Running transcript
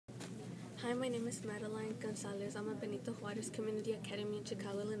Hi, my name is Madeline Gonzalez. I'm at Benito Juarez Community Academy in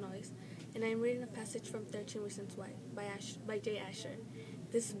Chicago, Illinois, and I'm reading a passage from 13 Reasons Why by Jay Asher.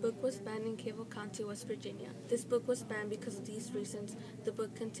 This book was banned in Cable County, West Virginia. This book was banned because of these reasons. The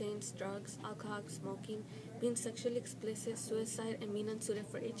book contains drugs, alcohol, smoking, being sexually explicit, suicide, and being unsuited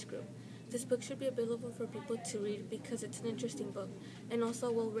for age group. This book should be available for people to read because it's an interesting book and also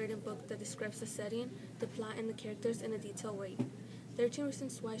a well-written book that describes the setting, the plot, and the characters in a detailed way. 13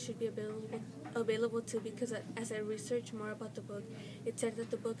 Reasons Why should be available too because as I researched more about the book, it said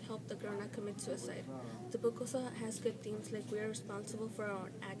that the book helped the girl not commit suicide. The book also has good themes like we are responsible for our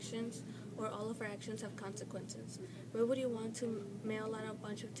actions or all of our actions have consequences. Why would you want to mail out a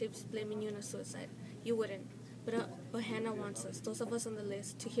bunch of tapes blaming you on a suicide? You wouldn't. But Hannah wants us, those of us on the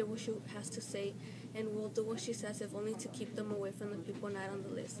list, to hear what she has to say, and we'll do what she says if only to keep them away from the people not on the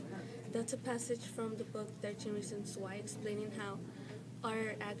list. That's a passage from the book 13 Reasons Why, explaining how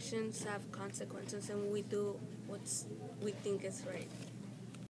our actions have consequences and we do what we think is right.